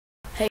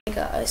Hey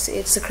guys,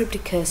 it's the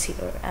Cryptic Curse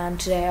here, and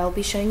today I'll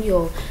be showing you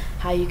all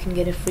how you can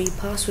get a free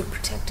password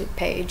protected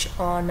page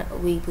on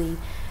Weebly.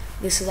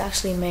 This is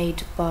actually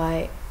made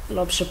by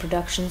Lobster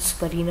Productions,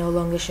 but he no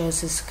longer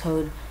shows this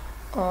code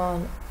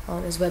on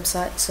his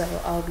website,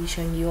 so I'll be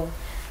showing you all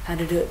how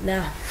to do it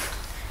now.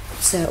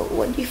 So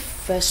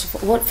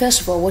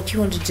first of all what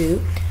you want to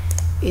do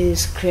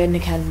is create an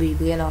account in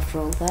Weebly, and after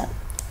all that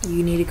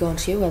you need to go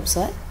onto your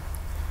website,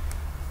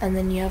 and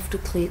then you have to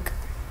click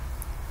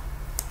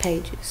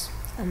pages,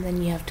 and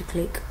then you have to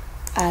click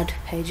add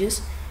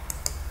pages,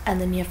 and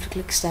then you have to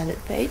click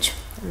standard page,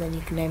 and then you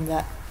can name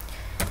that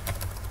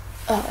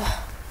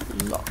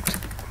locked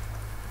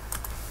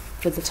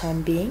for the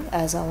time being,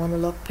 as I want a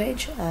locked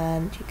page,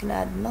 and you can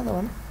add another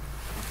one,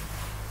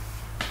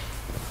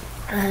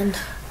 and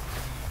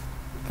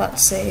that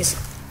says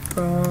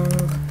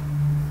wrong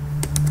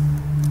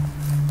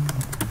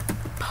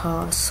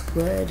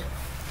password,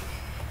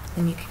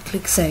 and you can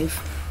click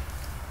save.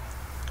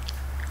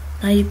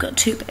 Now you've got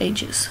two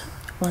pages.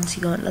 Once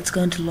you go, let's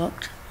go into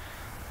locked.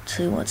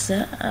 So what's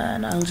there?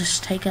 And I'll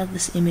just take out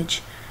this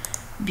image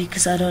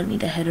because I don't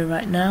need a header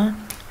right now,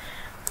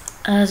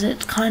 as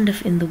it's kind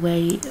of in the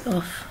way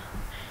of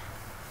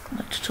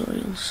my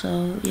tutorial.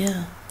 So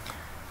yeah,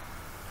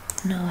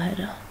 no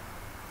header.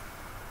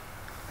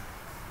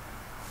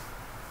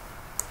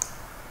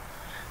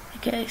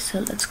 Okay, so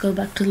let's go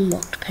back to the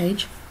locked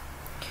page.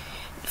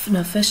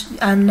 No, first,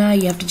 and now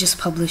you have to just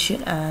publish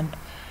it, and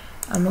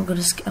I'm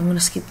gonna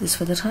skip this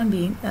for the time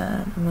being,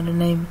 and I'm gonna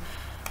name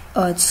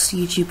it's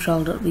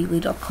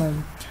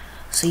youtubetrial.weebly.com.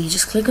 So you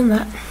just click on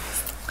that,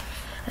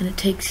 and it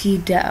takes you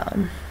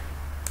down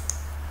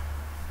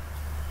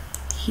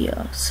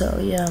here. So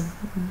yeah,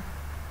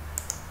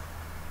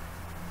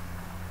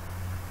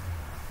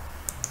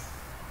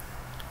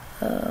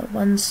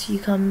 once you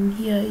come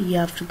here, you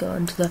have to go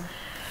into the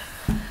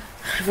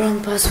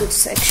wrong password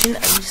section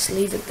and just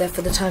leave it there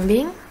for the time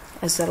being,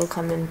 as that'll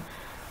come in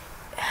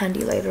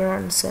handy later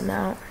on. So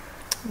now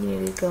you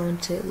need to go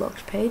into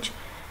locked page,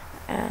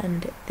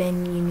 and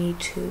then you need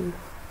to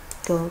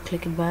go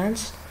click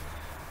advanced,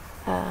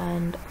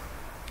 and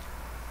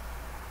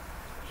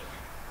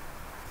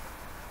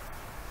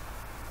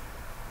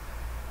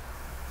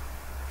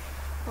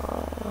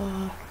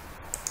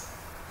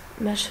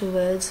mesh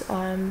words,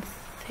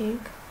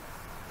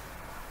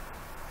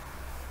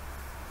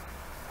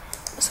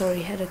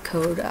 header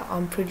code,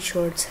 I'm pretty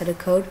sure it's header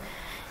code,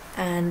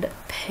 and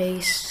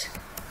paste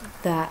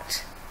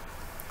that,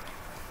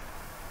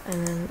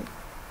 and then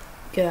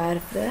go out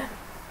of there,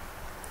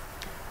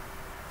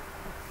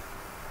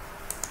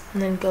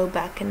 and then go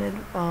back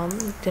and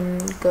then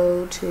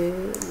go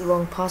to the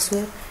wrong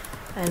password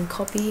and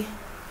copy,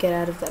 get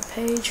out of that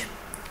page,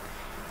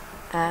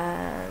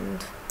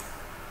 and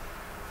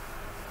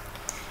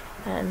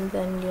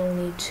then you'll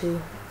need to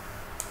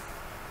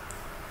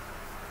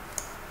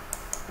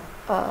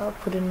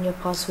put in your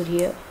password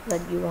here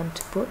that you want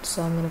to put.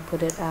 So I'm going to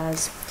put it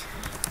as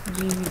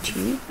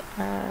YouTube,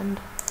 and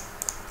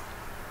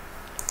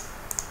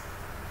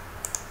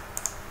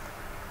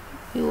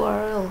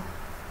URL.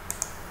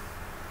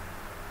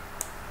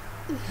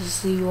 This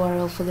is the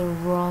URL for the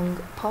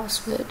wrong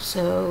password,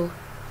 so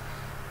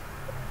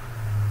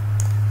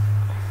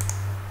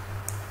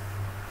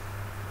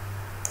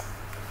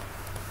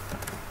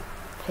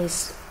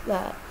paste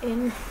that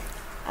in,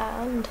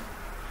 and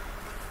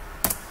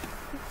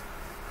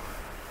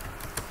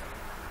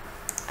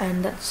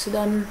that's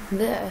done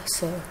there.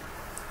 So,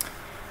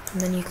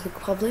 and then you click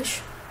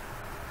publish,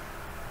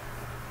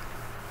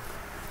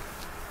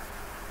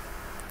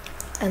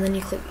 and then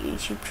you click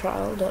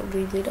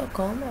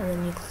youtubetrial.weebly.com, and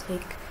then you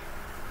click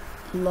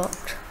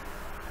locked,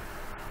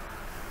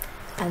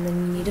 and then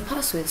you need a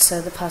password.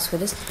 So the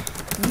password is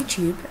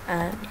YouTube,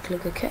 and you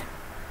click OK.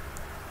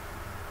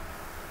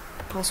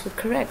 Password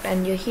correct,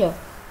 and you're here.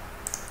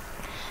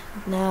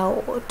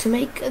 Now to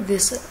make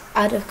this,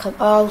 add a code.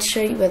 I'll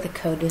show you where the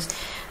code is.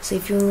 So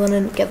if you want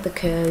to get the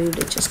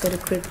code, just go to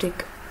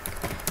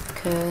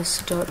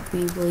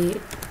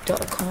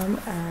crypticcurse.weebly.com,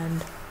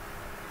 and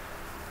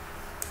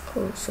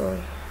oh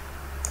sorry,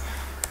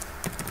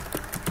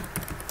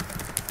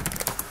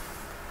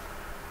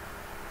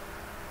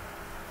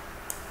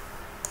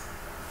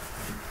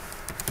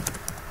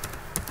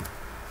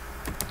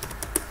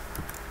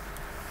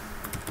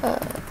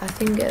 I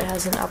think it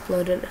hasn't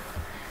uploaded,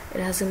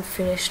 it hasn't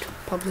finished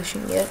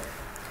publishing yet,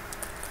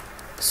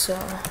 so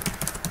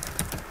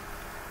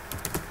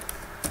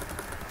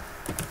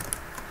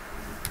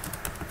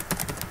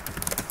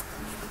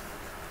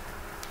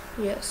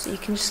yes, you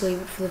can just leave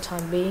it for the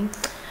time being.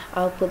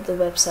 I'll put the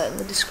website in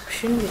the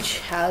description, which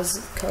has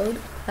code.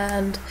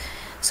 And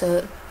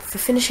so for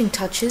finishing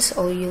touches,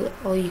 all you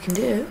can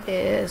do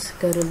is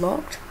go to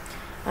locked,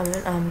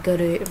 go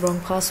to wrong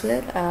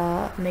password,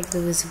 make the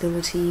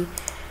visibility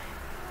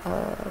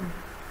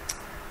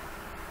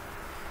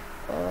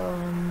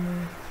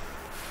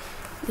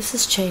this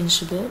has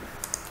changed a bit.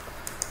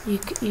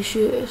 You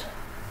should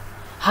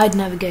hide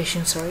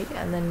navigation, sorry,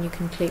 and then you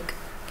can click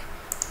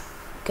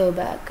go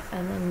back,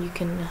 and then you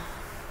can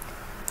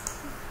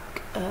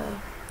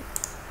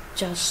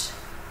just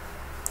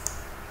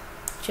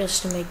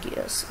to make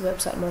your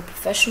website more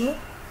professional.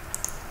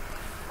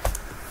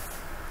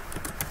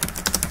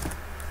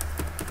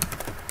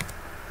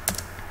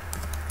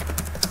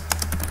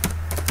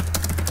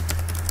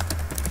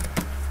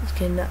 You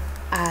can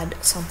add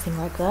something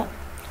like that.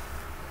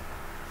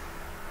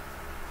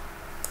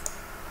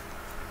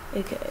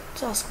 Okay,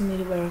 it's asking me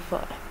to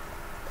verify.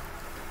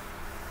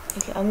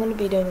 Okay, I'm gonna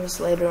be doing this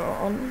later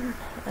on,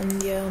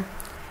 and yeah,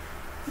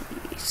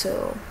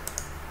 so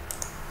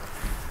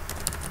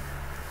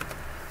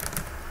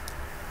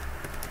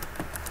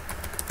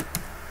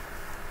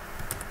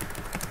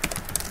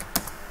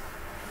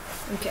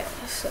okay,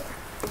 so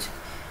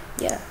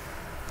yeah,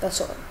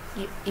 that's all.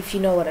 If you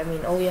know what I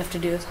mean, all you have to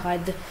do is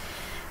hide the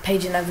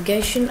page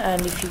navigation,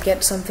 and if you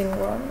get something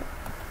wrong,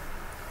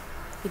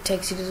 it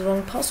takes you to the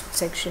wrong password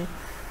section.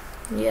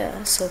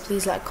 Yeah, so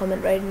please like,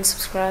 comment, rate and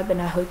subscribe,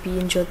 and I hope you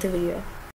enjoyed the video.